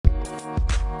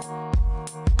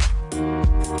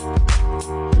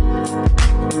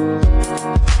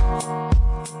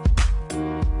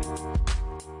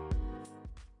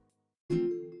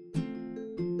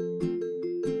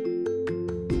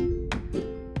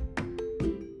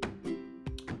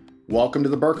Welcome to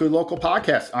the Berkeley Local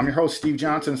Podcast. I'm your host, Steve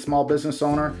Johnson, small business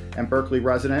owner and Berkeley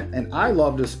resident, and I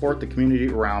love to support the community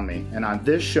around me. And on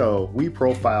this show, we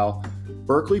profile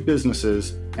Berkeley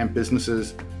businesses and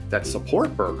businesses that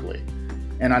support Berkeley.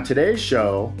 And on today's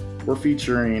show, we're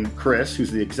featuring Chris,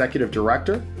 who's the executive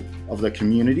director of the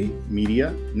Community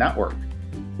Media Network,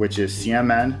 which is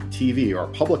CMN TV, or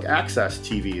Public Access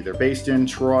TV. They're based in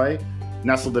Troy,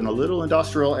 nestled in a little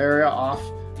industrial area off,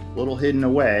 a little hidden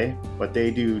away, but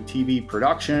they do TV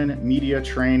production, media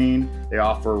training. They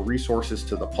offer resources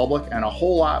to the public and a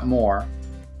whole lot more.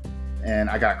 And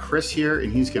I got Chris here,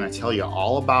 and he's going to tell you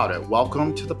all about it.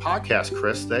 Welcome to the podcast,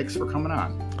 Chris. Thanks for coming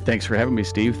on. Thanks for having me,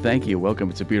 Steve. Thank you. Welcome.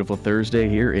 It's a beautiful Thursday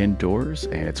here indoors,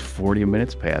 and it's 40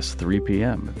 minutes past 3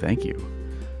 p.m. Thank you.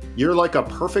 You're like a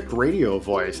perfect radio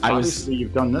voice. Obviously,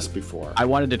 you've done this before. I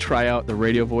wanted to try out the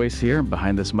radio voice here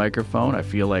behind this microphone. I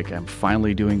feel like I'm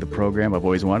finally doing the program I've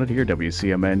always wanted here,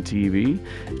 WCMN TV.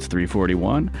 It's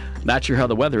 3:41. Not sure how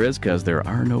the weather is because there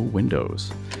are no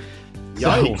windows.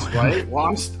 Yikes, right?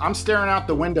 Well, I'm staring out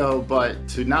the window, but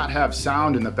to not have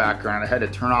sound in the background, I had to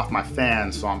turn off my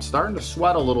fan. So I'm starting to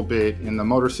sweat a little bit in the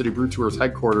Motor City Brew Tours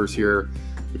headquarters here,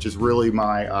 which is really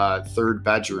my third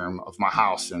bedroom of my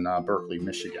house in Berkeley,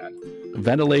 Michigan.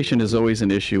 Ventilation is always an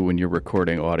issue when you're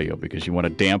recording audio because you want to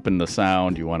dampen the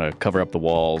sound, you want to cover up the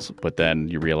walls, but then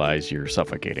you realize you're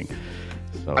suffocating.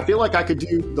 So I feel like I could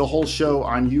do the whole show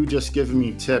on you just giving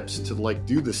me tips to like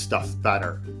do this stuff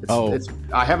better.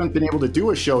 I haven't been able to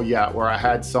do a show yet where I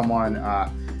had someone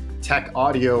tech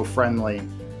audio friendly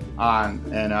on,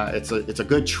 and it's a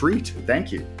good treat.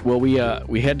 Thank you. Well,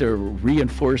 we had to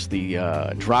reinforce the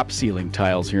drop ceiling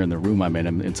tiles here in the room I'm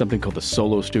in something called the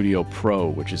Solo Studio Pro,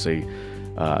 which is a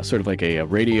sort of like a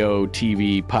radio,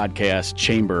 TV, podcast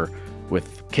chamber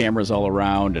with cameras all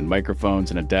around and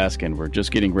microphones and a desk, and we're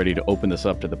just getting ready to open this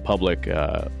up to the public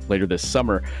later this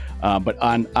summer. But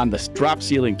on the drop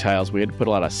ceiling tiles, we had to put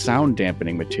a lot of sound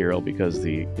dampening material because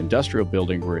the industrial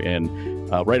building we're in,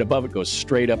 right above it goes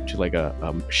straight up to like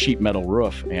a sheet metal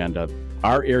roof, and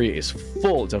our area is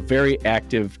full. It's a very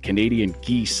active Canadian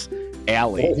geese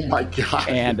alley. Oh my God.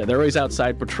 And they're always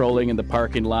outside patrolling in the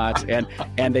parking lots,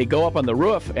 and they go up on the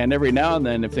roof, and every now and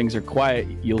then if things are quiet,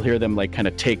 you'll hear them like kind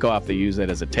of take off. They use that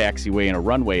as a taxiway and a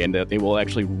runway, and they will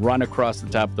actually run across the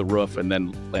top of the roof and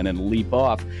then leap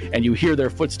off, and you hear their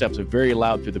footsteps are very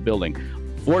loud through the building.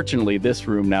 Fortunately, this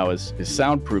room now is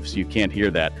soundproof, so you can't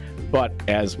hear that. But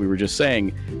as we were just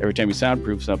saying, every time you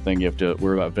soundproof something, you have to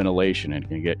worry about ventilation, and it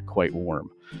can get quite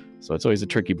warm. So it's always a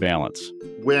tricky balance.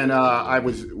 When I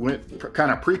went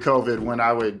kind of pre-COVID, when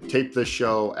I would tape this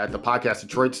show at the Podcast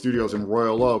Detroit studios in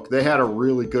Royal Oak, they had a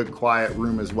really good quiet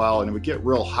room as well, and it would get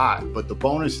real hot. But the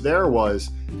bonus there was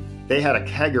they had a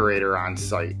kegerator on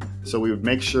site. So we would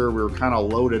make sure we were kind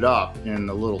of loaded up in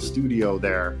the little studio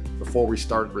there before we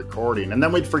started recording. And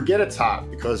then we'd forget it's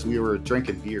hot because we were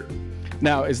drinking beer.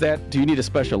 Now, do you need a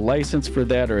special license for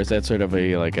that, or is that sort of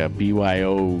a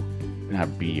BYO, not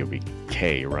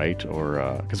BK, right?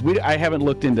 Or because I haven't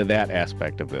looked into that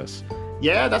aspect of this.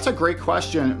 Yeah, that's a great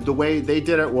question. The way they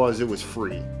did it was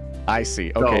free. I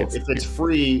see. Okay. So if it's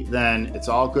free, then it's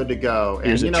all good to go.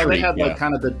 And they had like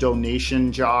kind of the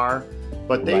donation jar,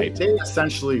 but they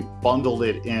essentially bundled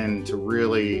it into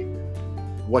really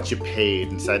what you paid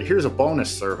and said, here's a bonus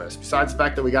service. Besides the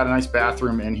fact that we got a nice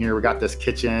bathroom in here, we got this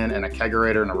kitchen and a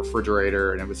kegerator and a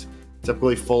refrigerator, and it was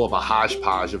typically full of a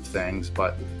hodgepodge of things,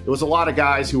 but it was a lot of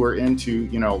guys who were into,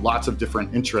 lots of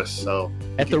different interests. So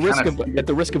at the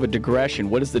risk of a digression,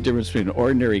 what is the difference between an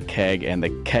ordinary keg and the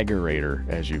kegerator,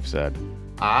 as you've said?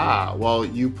 Well,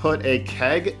 you put a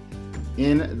keg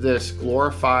in this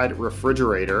glorified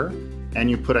refrigerator and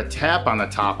you put a tap on the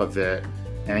top of it,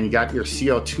 and you got your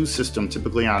CO2 system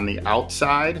typically on the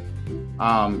outside,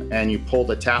 and you pull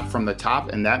the tap from the top,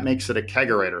 and that makes it a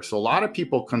kegerator. So a lot of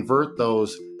people convert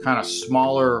those kind of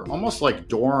smaller, almost like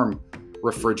dorm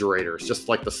refrigerators, just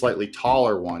like the slightly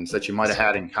taller ones that you might have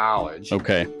had in college.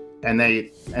 Okay. And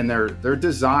they're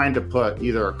designed to put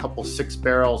either a couple 6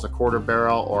 barrels, a quarter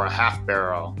barrel, or a half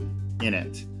barrel in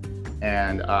it.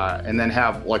 And then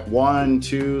have like 1,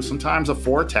 2, sometimes a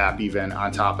 4 tap even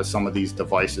on top of some of these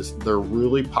devices. They're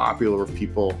really popular with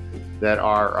people that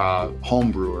are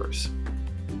home brewers.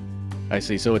 I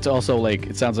see. So it's also like,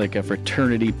 it sounds like a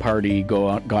fraternity party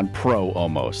gone pro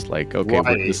almost. Like, okay,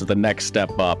 right. This is the next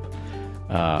step up.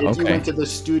 If you went to the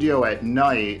studio at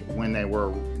night when they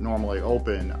were normally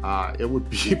open, it would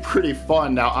be pretty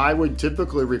fun. Now, I would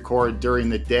typically record during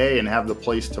the day and have the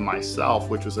place to myself,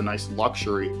 which was a nice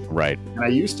luxury. Right. And I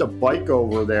used to bike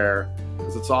over there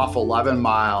because it's off 11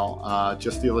 Mile,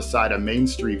 just the other side of Main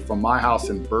Street from my house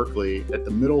in Berkeley at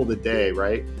the middle of the day,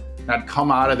 right? And I'd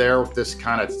come out of there with this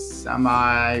kind of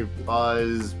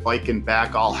semi-buzz, biking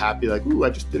back all happy, like, ooh, I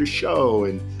just did a show,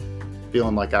 and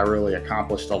feeling like I really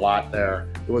accomplished a lot there.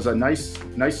 It was a nice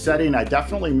setting. I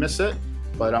definitely miss it,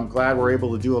 but I'm glad we're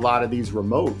able to do a lot of these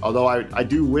remote. Although I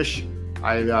do wish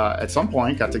I, at some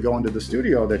point, got to go into the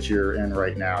studio that you're in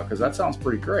right now, because that sounds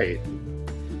pretty great.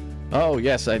 Oh,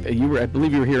 yes. I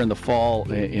believe you were here in the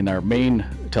fall in our main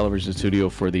television studio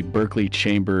for the Berkeley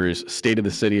Chambers State of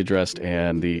the City address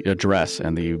and the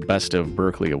Best of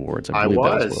Berkeley Awards. I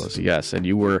was. That was. Yes. And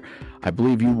you were, I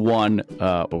believe you won,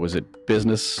 what was it,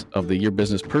 Business of the Year,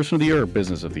 Business Person of the Year, or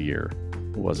Business of the Year?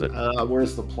 What was it?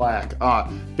 Where's the plaque?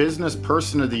 Business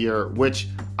Person of the Year, which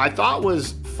I thought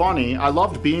was funny. I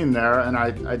loved being there, and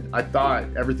I thought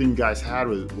everything you guys had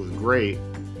was great.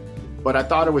 But I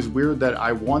thought it was weird that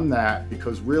I won that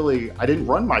because really I didn't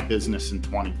run my business in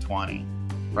 2020,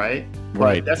 right?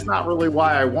 Right. But that's not really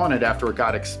why I won it after it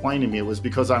got explained to me. It was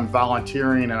because I'm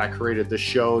volunteering and I created this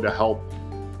show to help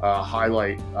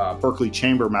highlight Berkeley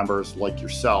Chamber members like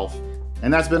yourself.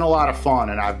 And that's been a lot of fun,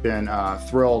 and I've been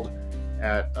thrilled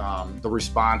at the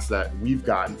response that we've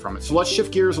gotten from it. So let's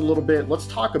shift gears a little bit. Let's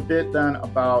talk a bit then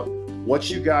about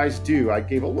what you guys do. I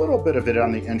gave a little bit of it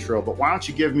on the intro, but why don't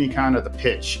you give me kind of the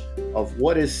pitch of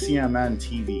what is CMN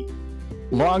TV?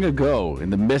 Long ago,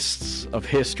 in the mists of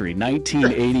history,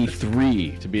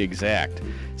 1983 to be exact,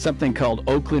 something called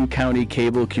Oakland County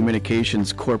Cable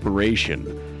Communications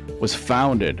Corporation was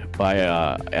founded by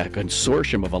a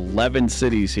consortium of 11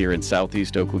 cities here in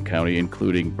southeast Oakland County,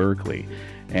 including Berkeley.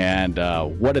 And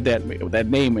what did that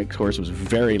name, of course, was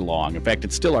very long. In fact,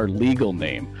 it's still our legal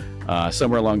name.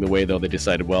 Somewhere along the way, though, they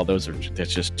decided, well,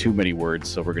 that's just too many words,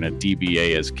 so we're going to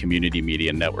DBA as Community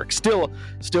Media Network. Still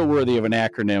worthy of an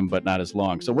acronym, but not as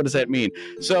long. So what does that mean?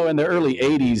 So in the early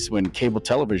 80s, when cable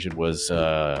television was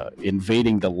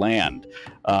invading the land,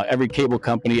 every cable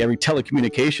company, every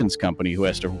telecommunications company who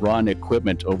has to run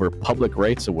equipment over public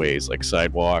rights-of-ways like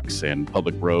sidewalks and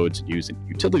public roads and using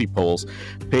utility poles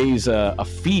pays a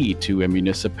fee to a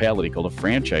municipality called a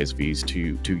franchise fees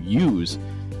to use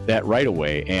that right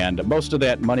away. And most of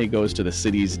that money goes to the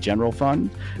city's general fund,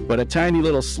 but a tiny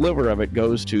little sliver of it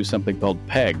goes to something called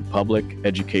PEG, Public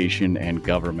Education and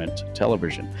Government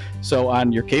Television. So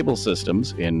on your cable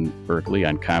systems in Berkeley,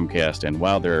 on Comcast and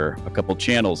WOW, there are a couple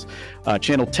channels.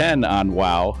 Channel 10 on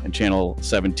WOW and Channel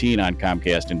 17 on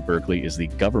Comcast in Berkeley is the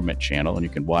government channel, and you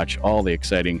can watch all the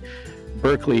exciting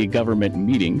Berkeley government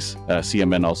meetings.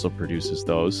 CMN also produces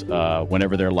those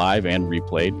whenever they're live and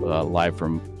replayed live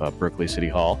from Berkeley City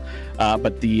Hall.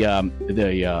 But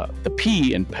the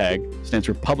P in PEG stands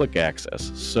for public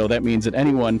access. So that means that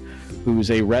anyone who's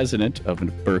a resident of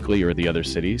Berkeley or the other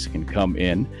cities can come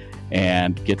in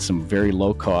and get some very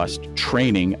low-cost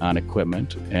training on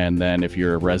equipment. And then if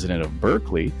you're a resident of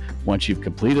Berkeley, once you've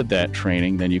completed that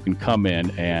training, then you can come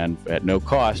in and at no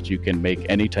cost, you can make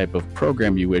any type of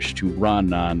program you wish to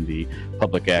run on the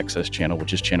public access channel,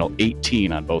 which is channel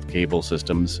 18 on both cable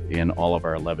systems in all of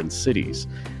our 11 cities.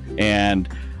 And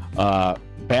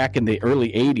back in the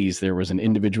early 80s, there was an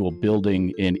individual building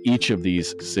in each of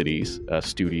these cities, a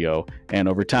studio. And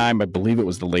over time, I believe it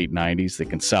was the late 90s, they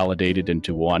consolidated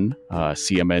into one,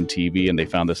 CMN TV, and they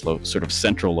found this sort of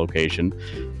central location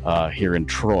here in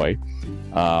Troy.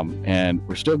 And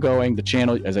we're still going. The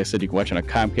channel, as I said, you can watch on a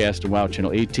Comcast and WOW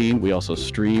Channel 18. We also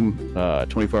stream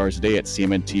 24 hours a day at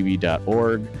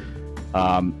cmntv.org.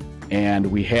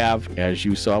 And we have, as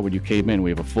you saw when you came in, we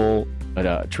have a full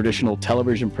traditional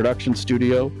television production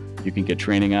studio you can get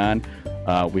training on.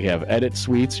 We have edit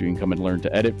suites. You can come and learn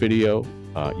to edit video.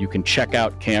 You can check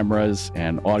out cameras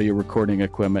and audio recording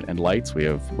equipment and lights. We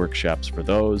have workshops for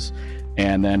those.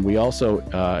 And then we also,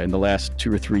 in the last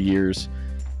 2 or 3 years,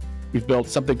 we've built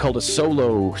something called a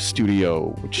solo studio,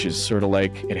 which is sort of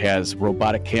like it has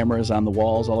robotic cameras on the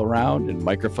walls all around and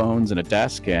microphones and a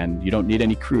desk, and you don't need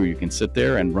any crew. You can sit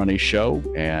there and run a show.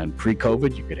 And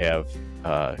pre-COVID, you could have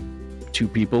 2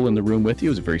 people in the room with you.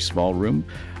 It was a very small room.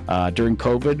 During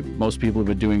COVID, most people have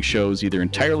been doing shows either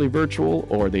entirely virtual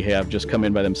or they have just come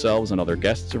in by themselves and all their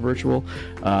guests are virtual.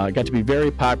 It got to be a very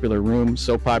popular room,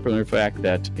 so popular in fact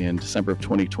that in December of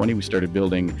 2020, we started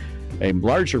building a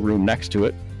larger room next to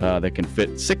it that can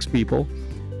fit 6 people.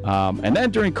 And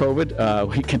then during COVID,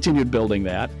 we continued building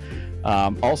that.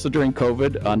 Also during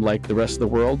COVID, unlike the rest of the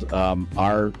world,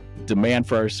 our demand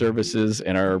for our services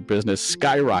and our business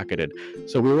skyrocketed.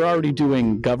 So we were already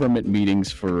doing government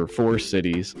meetings for 4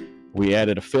 cities. We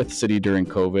added a 5th city during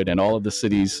COVID, and all of the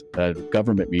cities'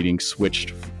 government meetings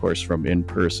switched, of course, from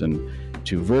in-person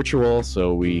to virtual.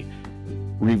 So we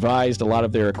revised a lot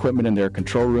of their equipment in their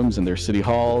control rooms in their city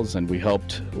halls, and we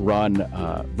helped run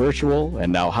virtual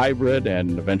and now hybrid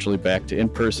and eventually back to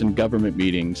in-person government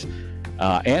meetings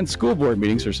and school board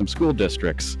meetings for some school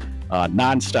districts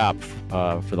nonstop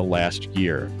for the last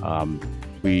year.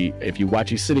 If you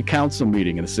watch a city council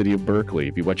meeting in the city of Berkeley,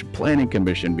 if you watch a planning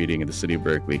commission meeting in the city of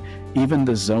Berkeley, even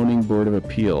the zoning board of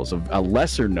appeals, a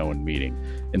lesser known meeting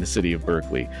in the city of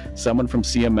Berkeley, someone from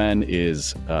CMN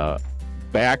is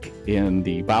back in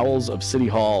the bowels of City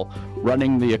Hall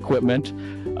running the equipment.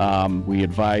 We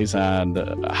advise on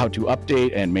how to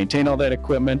update and maintain all that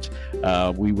equipment.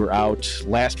 We were out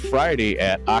last Friday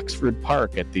at Oxford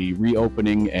Park at the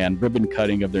reopening and ribbon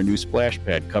cutting of their new splash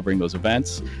pad, covering those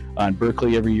events. On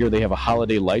Berkeley, every year they have a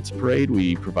holiday lights parade.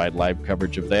 We provide live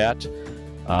coverage of that.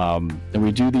 And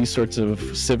we do these sorts of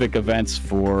civic events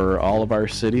for all of our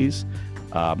cities.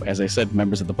 As I said,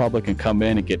 members of the public can come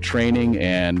in and get training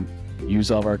and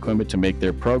use all of our equipment to make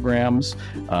their programs.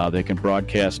 They can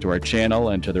broadcast to our channel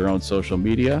and to their own social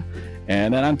media.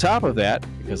 And then on top of that,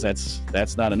 because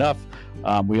that's not enough,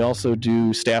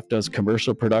 staff does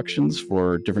commercial productions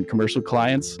for different commercial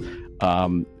clients.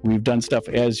 We've done stuff,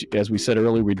 as we said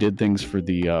earlier, we did things for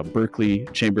the Berkeley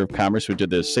Chamber of Commerce. We did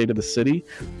the State of the City.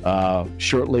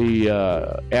 Shortly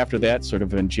after that, sort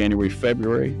of in January,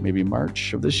 February, maybe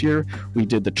March of this year, we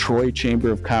did the Troy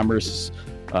Chamber of Commerce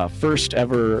first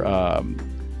ever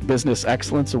Business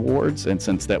Excellence Awards. And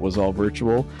since that was all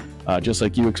virtual, just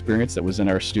like you experienced, that was in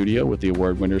our studio with the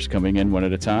award winners coming in one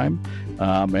at a time.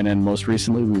 And then most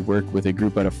recently, we worked with a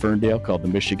group out of Ferndale called the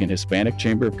Michigan Hispanic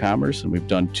Chamber of Commerce, and we've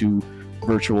done 2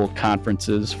 virtual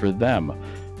conferences for them.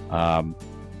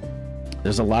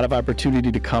 There's a lot of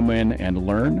opportunity to come in and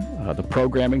learn. The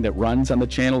programming that runs on the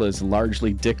channel is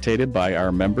largely dictated by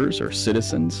our members or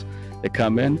citizens that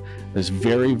come in. There's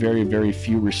very, very, very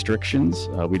few restrictions.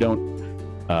 We don't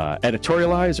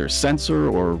editorialize or censor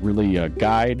or really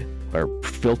guide or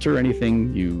filter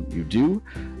anything you do.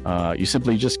 You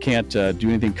simply just can't do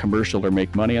anything commercial or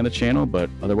make money on the channel, but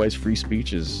otherwise free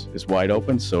speech is wide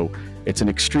open. So it's an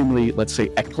extremely, let's say,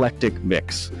 eclectic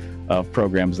mix of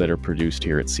programs that are produced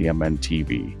here at CMN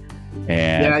TV.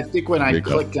 And yeah, I think when I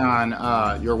clicked on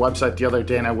your website the other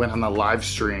day and I went on the live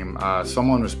stream,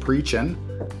 someone was preaching.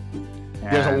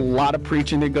 There's a lot of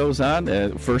preaching that goes on.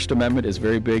 First Amendment is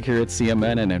very big here at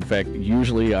CMN, and in fact,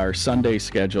 usually our Sunday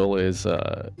schedule is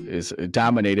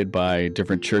dominated by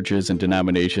different churches and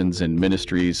denominations and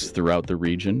ministries throughout the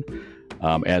region.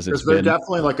 Because they're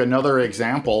definitely like another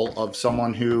example of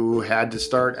someone who had to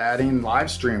start adding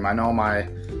live stream. I know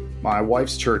my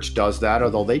wife's church does that,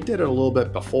 although they did it a little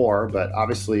bit before, but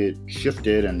obviously it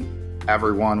shifted and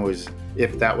everyone was.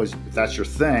 If that's your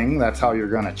thing, that's how you're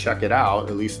going to check it out,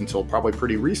 at least until probably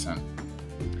pretty recent.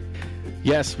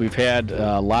 Yes, we've had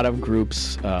a lot of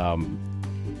groups.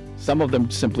 Some of them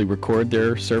simply record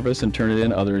their service and turn it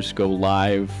in. Others go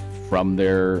live from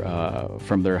their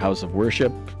house of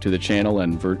worship to the channel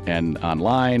and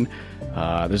online.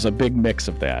 There's a big mix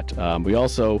of that. We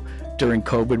also, during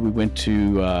COVID, we went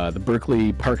to the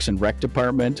Berkeley Parks and Rec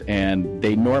Department, and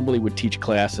they normally would teach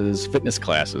fitness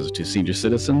classes to senior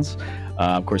citizens.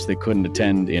 Of course, they couldn't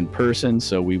attend in person,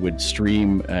 so we would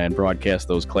stream and broadcast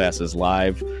those classes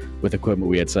live with equipment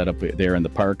we had set up there in the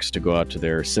parks to go out to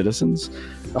their citizens.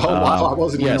 Oh, wow. I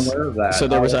wasn't even aware of that. So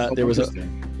it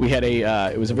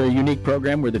was a very unique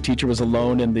program where the teacher was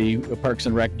alone in the Parks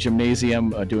and Rec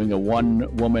gymnasium doing a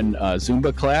one-woman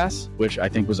Zumba class, which I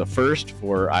think was a first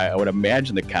for, I would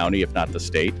imagine, the county, if not the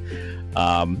state.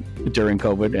 During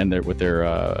COVID and with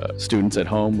their students at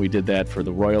home. We did that for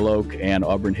the Royal Oak and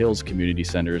Auburn Hills community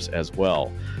centers as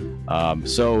well.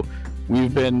 So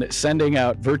we've been sending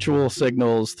out virtual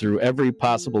signals through every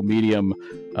possible medium,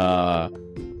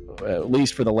 at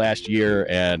least for the last year,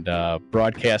 and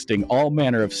broadcasting all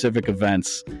manner of civic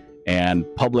events and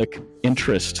public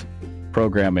interest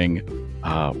programming.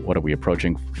 What are we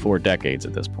approaching? 4 decades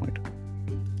at this point.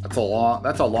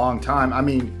 That's a long time. I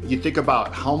mean, you think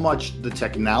about how much the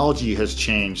technology has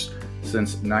changed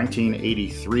since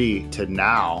 1983 to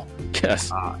now.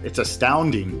 Yes. It's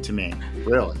astounding to me,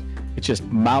 really. It's just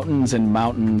mountains and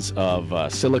mountains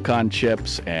of silicon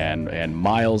chips and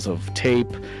miles of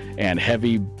tape and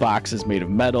heavy boxes made of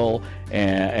metal.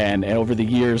 And over the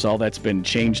years, all that's been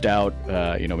changed out,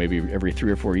 maybe every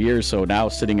 3 or 4 years. So now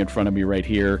sitting in front of me right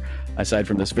here, aside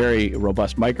from this very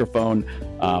robust microphone,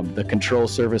 the control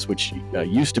surface, which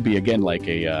used to be, again, like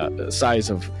a size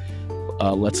of,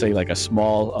 let's say, like a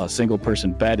small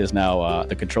single-person bed, is now,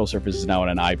 the control surface is now on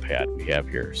an iPad we have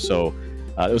here. So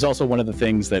it was also one of the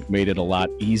things that made it a lot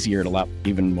easier and a lot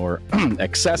even more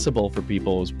accessible for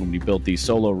people is when we built these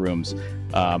solo rooms.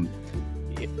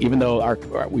 even though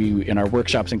we in our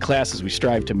workshops and classes, we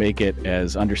strive to make it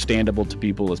as understandable to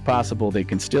people as possible, they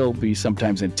can still be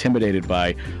sometimes intimidated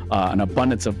by an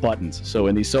abundance of buttons. So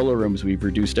in these solo rooms, we've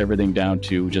reduced everything down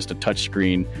to just a touch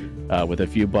screen with a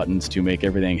few buttons to make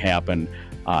everything happen,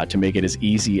 to make it as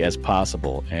easy as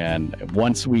possible. And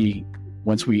once we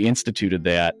instituted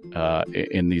that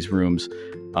in these rooms,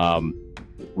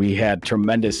 we had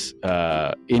tremendous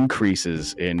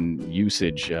increases in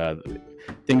usage.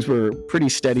 Things were pretty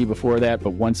steady before that,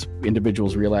 but once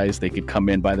individuals realized they could come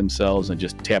in by themselves and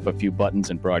just tap a few buttons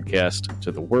and broadcast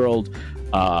to the world,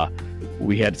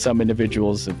 we had some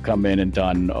individuals have come in and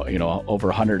done, over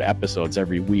 100 episodes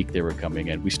every week they were coming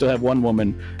in. We still have one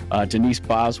woman, Denise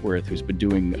Bosworth, who's been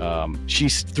doing,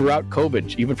 she's throughout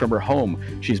COVID, even from her home,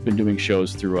 she's been doing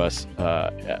shows through us.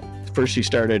 First, she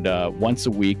started once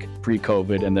a week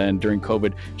pre-COVID, and then during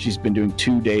COVID, she's been doing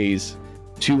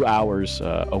 2 hours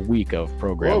a week of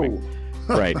programming.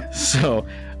 Right. So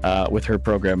with her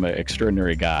program,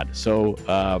 Extraordinary God. So,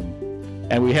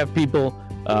 and we have people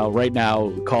right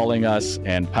now calling us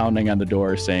and pounding on the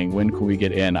door saying, when can we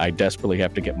get in? I desperately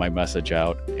have to get my message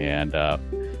out. And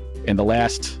in the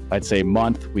last, I'd say,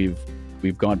 month,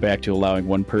 we've gone back to allowing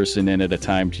one person in at a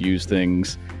time to use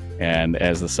things. And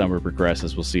as the summer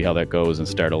progresses, we'll see how that goes and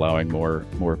start allowing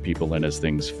more people in as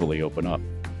things fully open up.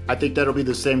 I think that'll be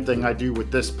the same thing I do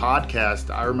with this podcast.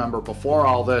 I remember before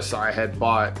all this, I had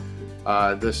bought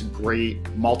this great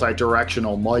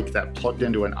multi-directional mic that plugged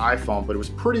into an iPhone, but it was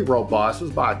pretty robust. It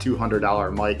was about a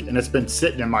 $200 mic, and it's been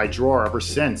sitting in my drawer ever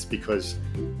since because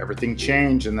everything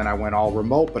changed, and then I went all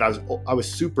remote. But I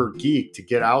was super geeked to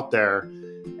get out there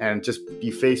and just be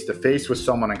face to face with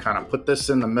someone and kind of put this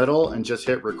in the middle and just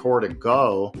hit record and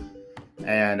go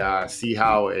and see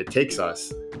how it takes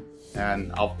us.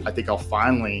 And I think I'll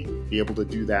finally be able to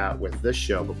do that with this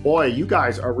show. But boy, you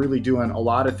guys are really doing a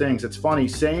lot of things. It's funny,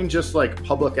 saying just like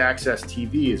public access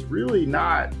TV is really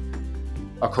not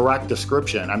a correct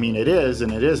description. I mean, it is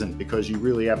and it isn't, because you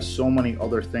really have so many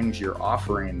other things you're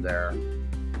offering there.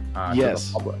 Yes.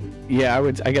 To the public.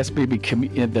 Yeah, I guess maybe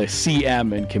the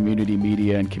CM and community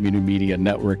media and community media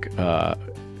network,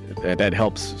 that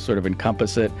helps sort of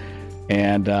encompass it.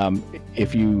 And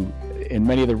if you, in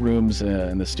many of the rooms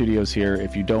in the studios here,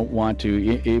 if you just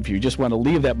want to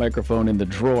leave that microphone in the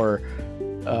drawer,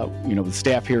 the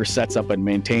staff here sets up and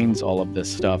maintains all of this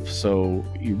stuff. So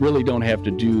you really don't have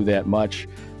to do that much.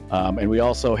 And we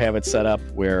also have it set up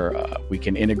where we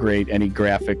can integrate any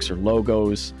graphics or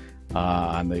logos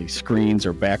on the screens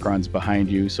or backgrounds behind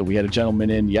you. So we had a gentleman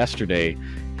in yesterday.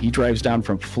 He drives down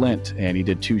from Flint and he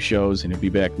did 2 shows, and he'll be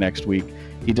back next week.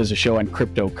 He does a show on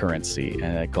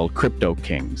cryptocurrency called Crypto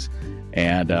Kings.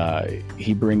 And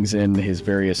he brings in his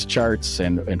various charts,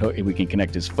 and we can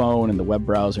connect his phone and the web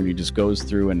browser, and he just goes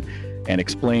through and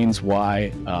explains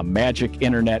why magic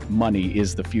internet money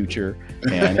is the future,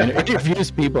 and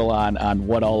interviews people on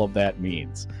what all of that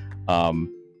means.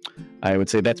 I would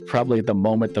say that's probably at the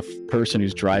moment the person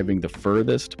who's driving the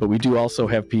furthest, but we do also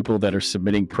have people that are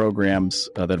submitting programs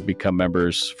that have become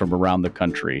members from around the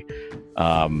country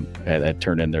that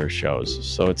turn in their shows.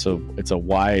 So it's a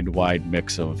wide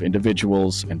mix of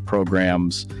individuals and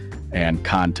programs and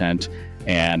content,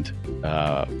 and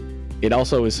it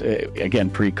also is,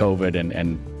 again, pre-COVID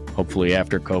and hopefully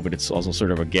after COVID, it's also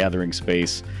sort of a gathering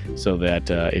space, so that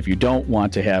if you don't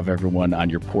want to have everyone on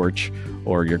your porch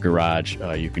or your garage,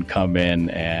 you can come in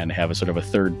and have a sort of a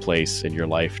third place in your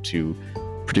life to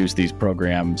produce these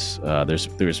programs.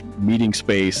 There's meeting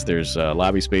space, there's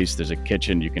lobby space, there's a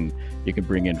kitchen. You can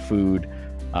bring in food,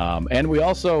 and we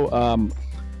also,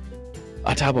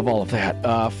 on top of all of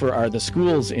that, for the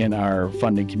schools in our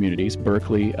funding communities,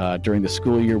 Berkeley, during the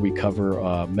school year, we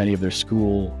cover many of their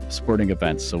school sporting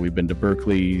events. So we've been to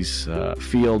Berkeley's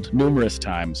field numerous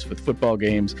times with football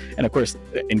games. And of course,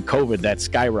 in COVID, that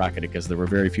skyrocketed because there were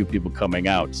very few people coming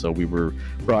out. So we were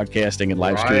broadcasting and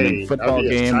live streaming football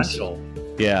games. Essential.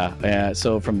 Yeah.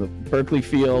 So from the Berkeley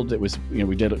field, it was,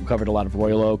 we covered a lot of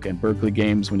Royal Oak and Berkeley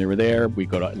games when they were there. We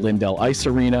go to Lindell Ice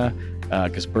Arena,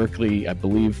 because Berkeley, I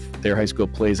believe their high school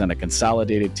plays on a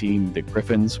consolidated team, the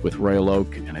Griffins, with Royal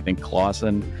Oak and I think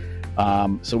Clawson.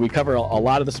 So we cover a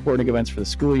lot of the sporting events for the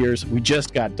school years. We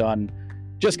just got done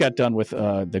with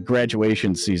the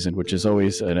graduation season, which is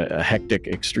always a hectic,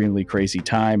 extremely crazy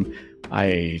time.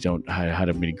 How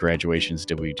many graduations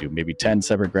did we do? Maybe 10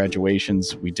 separate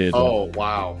graduations. We did. Oh,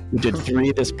 wow. We did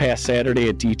 3 this past Saturday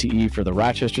at DTE for the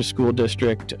Rochester School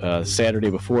District. Saturday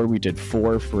before, we did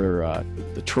 4 for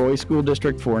the Troy School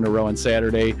District, 4 in a row on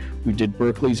Saturday. We did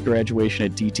Berkeley's graduation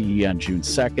at DTE on June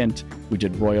 2nd. We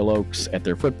did Royal Oaks at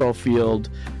their football field.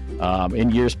 In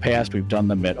years past, we've done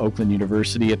them at Oakland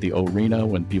University at the O-Arena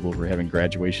when people were having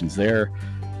graduations there.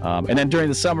 And then during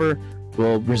the summer,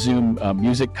 we'll resume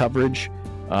music coverage.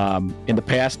 In the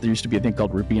past, there used to be a thing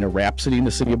called Rabina Rhapsody in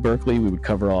the city of Berkeley. We would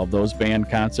cover all of those band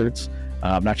concerts.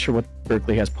 I'm not sure what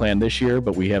Berkeley has planned this year,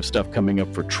 but we have stuff coming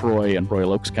up for Troy and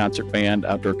Royal Oaks Concert Band,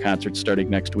 outdoor concerts starting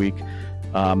next week.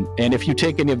 And if you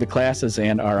take any of the classes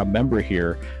and are a member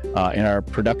here in our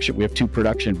production, we have 2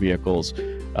 production vehicles.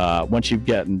 Once you've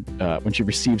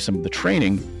received some of the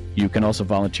training, you can also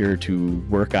volunteer to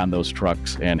work on those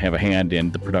trucks and have a hand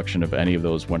in the production of any of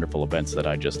those wonderful events that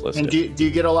I just listed. And do you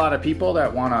get a lot of people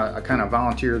that want to kind of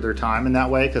volunteer their time in that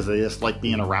way because they just like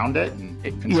being around it and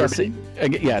contributing?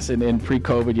 Yes. And in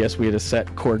pre-COVID, yes, we had a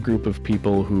set core group of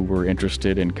people who were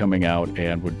interested in coming out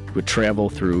and would travel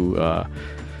through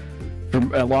from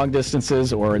long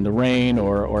distances or in the rain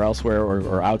or elsewhere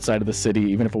or outside of the city,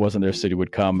 even if it wasn't their city,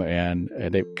 would come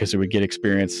because they would get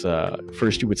experience.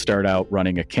 First, you would start out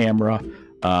running a camera,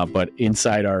 but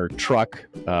inside our truck,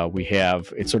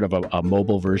 it's sort of a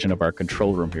mobile version of our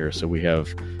control room here. So we have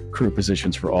crew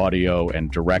positions for audio and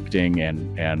directing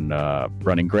and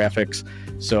running graphics.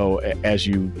 So as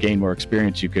you gain more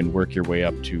experience, you can work your way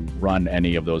up to run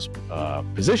any of those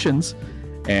positions.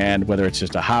 And whether it's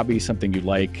just a hobby, something you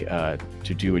like to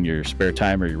do in your spare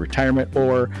time or your retirement,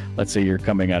 or let's say you're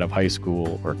coming out of high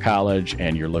school or college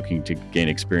and you're looking to gain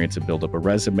experience and build up a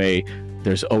resume,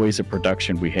 there's always a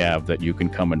production we have that you can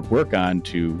come and work on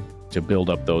to build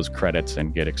up those credits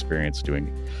and get experience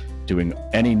doing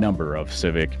any number of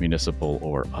civic, municipal,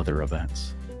 or other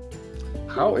events.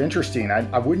 How interesting.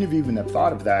 I wouldn't have even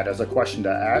thought of that as a question to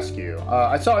ask you.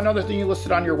 I saw another thing you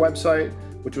listed on your website,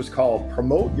 which was called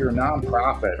Promote Your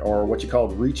Nonprofit, or what you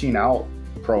called Reaching Out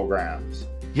programs.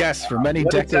 Yes, for many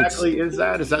decades. What exactly is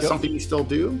that? Is that something you still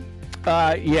do?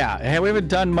 Yeah. We haven't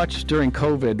done much during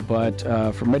COVID,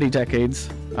 but for many decades,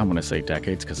 I'm going to say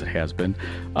decades because it has been,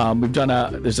 we've done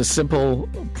there's a simple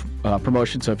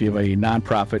promotion. So if you have a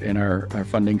nonprofit in our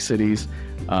funding cities,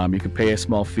 you can pay a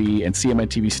small fee, and CMN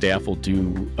TV staff will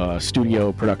do a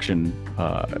studio production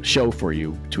show for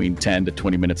you between 10 to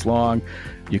 20 minutes long.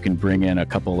 You can bring in a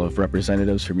couple of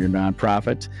representatives from your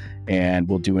nonprofit, and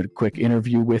we'll do a quick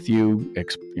interview with you,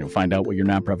 find out what your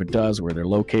nonprofit does, where they're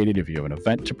located, if you have an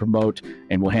event to promote,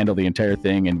 and we'll handle the entire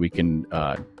thing, and we can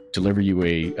deliver you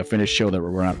a finished show that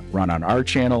will run on our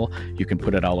channel. You can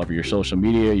put it all over your social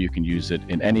media. You can use it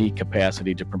in any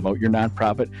capacity to promote your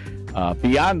nonprofit.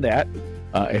 Beyond that,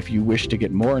 if you wish to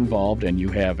get more involved and you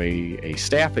have a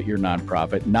staff at your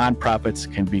nonprofit,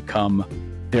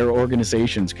 their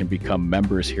organizations can become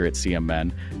members here at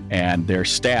CMN, and their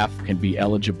staff can be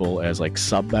eligible as like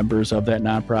sub-members of that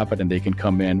nonprofit, and they can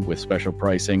come in with special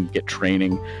pricing, get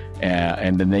training,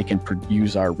 and then they can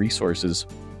use our resources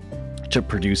to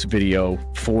produce video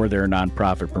for their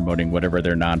nonprofit promoting whatever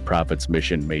their nonprofit's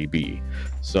mission may be.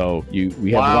 So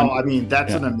we have wow, I mean,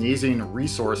 that's an amazing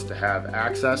resource to have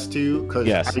access to, because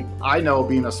I know,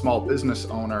 being a small business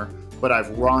owner, but I've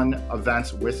run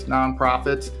events with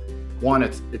nonprofits. One,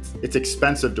 it's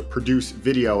expensive to produce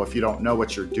video if you don't know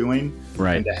what you're doing,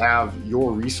 right? And to have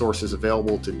your resources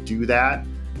available to do that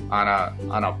on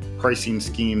a pricing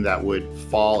scheme that would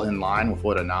fall in line with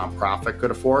what a nonprofit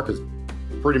could afford, because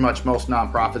pretty much most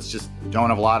nonprofits just don't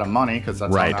have a lot of money, because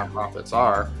that's how nonprofits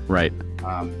are. Right.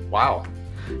 Wow.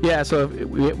 Yeah. So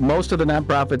most of the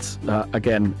nonprofits,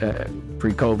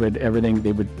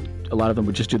 pre-COVID, a lot of them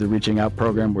would just do the Reaching Out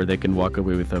program, where they can walk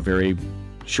away with a very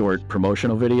short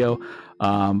promotional video.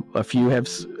 A few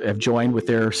have joined with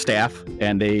their staff,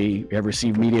 and they have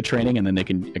received media training, and then they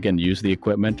can again use the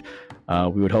equipment.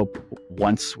 We would hope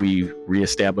once we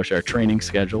reestablish our training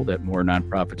schedule that more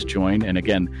nonprofits join, and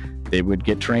again they would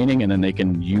get training, and then they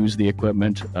can use the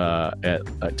equipment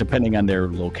depending on their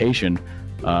location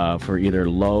for either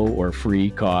low or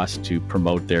free cost to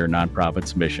promote their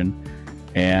nonprofit's mission.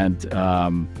 And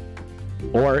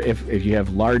or if you have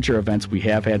larger events, we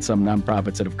have had some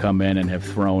nonprofits that have come in and have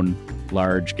thrown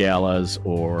large galas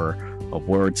or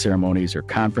award ceremonies or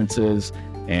conferences.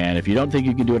 And if you don't think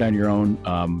you can do it on your own,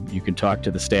 you can talk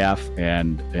to the staff.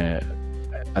 And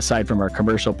aside from our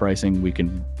commercial pricing, we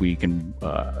can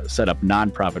set up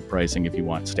nonprofit pricing if you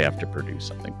want staff to produce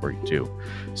something for you too.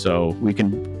 So we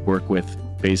can work with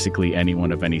basically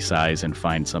anyone of any size and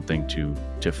find something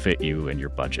to fit you and your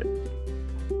budget.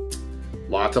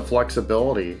 Lots of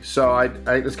flexibility. So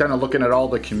I was kind of looking at all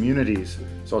the communities.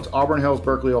 So it's Auburn Hills,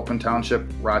 Berkeley, Oakland Township,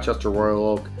 Rochester, Royal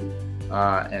Oak,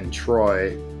 and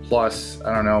Troy. Plus,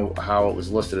 I don't know how it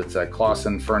was listed. It's at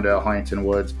Clawson, Ferndale, Huntington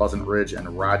Woods, Pleasant Ridge, and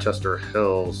Rochester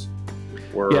Hills.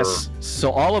 Yes.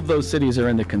 So all of those cities are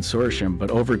in the consortium,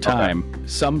 but over time,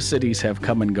 some cities have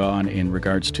come and gone in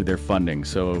regards to their funding.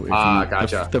 So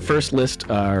gotcha. The first list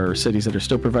are cities that are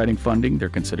still providing funding. They're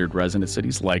considered resident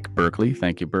cities like Berkeley.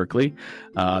 Thank you, Berkeley.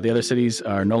 The other cities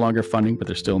are no longer funding, but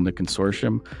they're still in the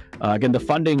consortium. Again, the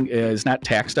funding is not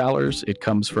tax dollars. It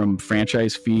comes from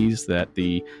franchise fees that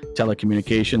the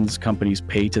telecommunications companies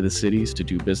pay to the cities to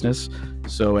do business.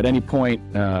 So at any point,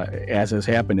 as has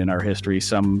happened in our history,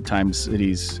 sometimes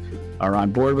cities are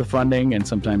on board with funding and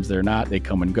sometimes they're not. They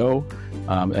come and go.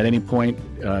 At any point,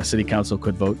 City Council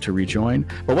could vote to rejoin.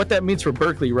 But what that means for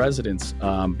Berkeley residents,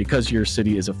 because your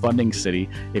city is a funding city,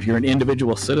 if you're an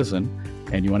individual citizen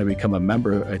and you want to become a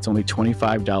member, it's only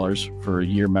 $25 for a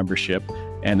year membership.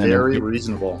 And then very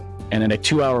reasonable. And then a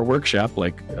 2-hour workshop,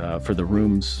 like for the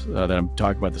rooms that I'm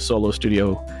talking about, the Solo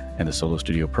Studio and the Solo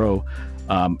Studio Pro.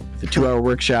 The 2-hour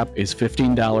workshop is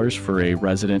 $15 for a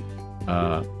resident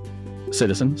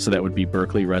citizen. So that would be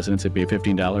Berkeley residents. It'd be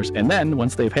 $15. And then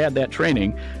once they've had that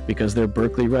training, because they're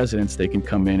Berkeley residents, they can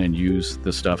come in and use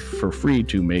the stuff for free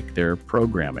to make their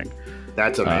programming.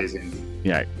 That's amazing.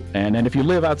 Yeah. And then if you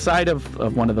live outside of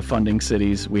one of the funding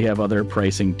cities, we have other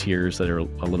pricing tiers that are a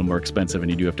little more expensive,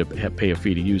 and you do have to pay a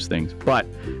fee to use things. But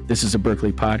this is a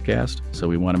Berkeley podcast, so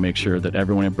we want to make sure that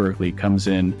everyone in Berkeley comes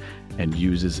in and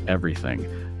uses everything.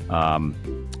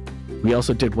 We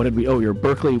also did, we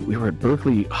were at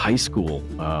Berkeley High School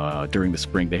during the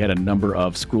spring. They had a number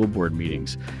of school board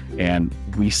meetings, and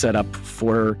we set up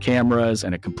 4 cameras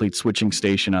and a complete switching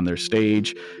station on their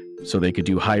stage so they could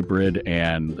do hybrid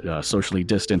and socially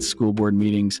distanced school board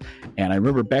meetings. And I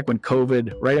remember back when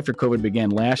right after COVID began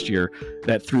last year,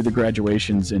 that threw the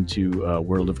graduations into a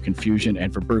world of confusion.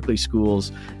 And for Berkeley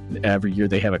schools, every year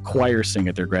they have a choir sing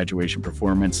at their graduation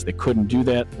performance. They couldn't do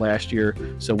that last year.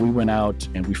 So we went out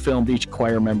and we filmed each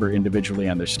choir member individually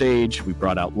on their stage. We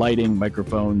brought out lighting,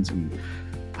 microphones, and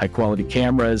high quality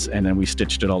cameras, and then we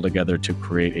stitched it all together to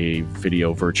create a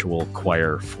virtual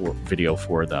choir video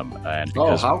for them. And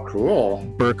because how cool.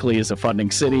 Berkeley is a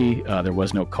funding city, there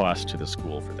was no cost to the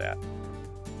school for that.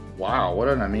 Wow, what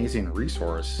an amazing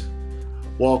resource.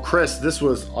 Well, Chris, this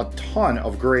was a ton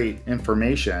of great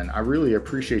information. I really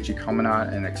appreciate you coming on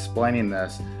and explaining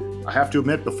this. I have to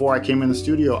admit, before I came in the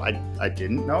studio, I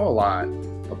didn't know a lot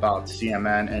about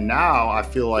CMN, and now I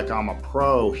feel like I'm a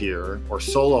pro here, or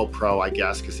solo pro, I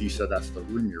guess, because you said that's the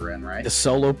room you're in, right? The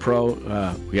Solo Pro,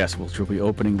 yes, will be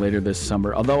opening later this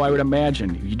summer. Although I would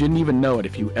imagine you didn't even know it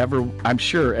if you ever, I'm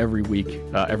sure every week,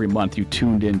 every month you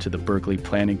tuned into the Berkeley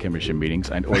Planning Commission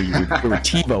meetings, or you were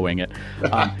TiVoing it.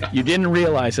 You didn't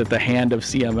realize that the hand of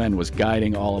CMN was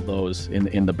guiding all of those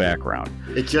in the background.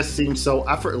 It just seemed so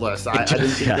effortless. I didn't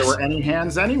think there were any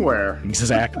hands anywhere.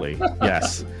 Exactly,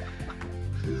 yes.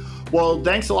 Well,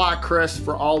 thanks a lot, Chris,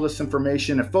 for all this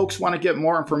information. If folks want to get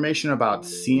more information about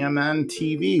CMN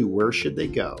TV, where should they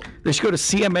go? They should go to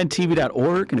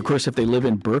cmntv.org. And of course, if they live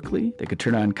in Berkeley, they could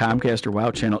turn on Comcast or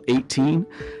WOW Channel 18.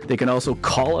 They can also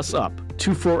call us up,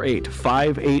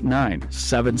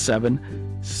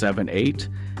 248-589-7778.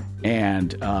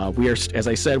 And we are, as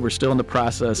I said, we're still in the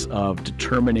process of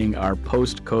determining our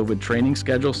post-COVID training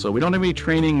schedule. So we don't have any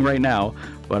training right now,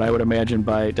 but I would imagine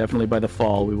definitely by the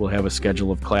fall, we will have a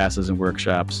schedule of classes and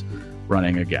workshops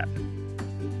running again.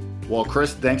 Well,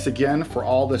 Chris, thanks again for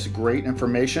all this great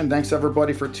information. Thanks,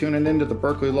 everybody, for tuning into the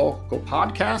Berkeley Local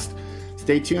Podcast.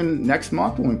 Stay tuned next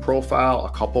month when we profile a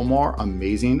couple more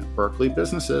amazing Berkeley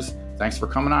businesses. Thanks for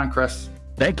coming on, Chris.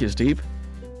 Thank you, Steve.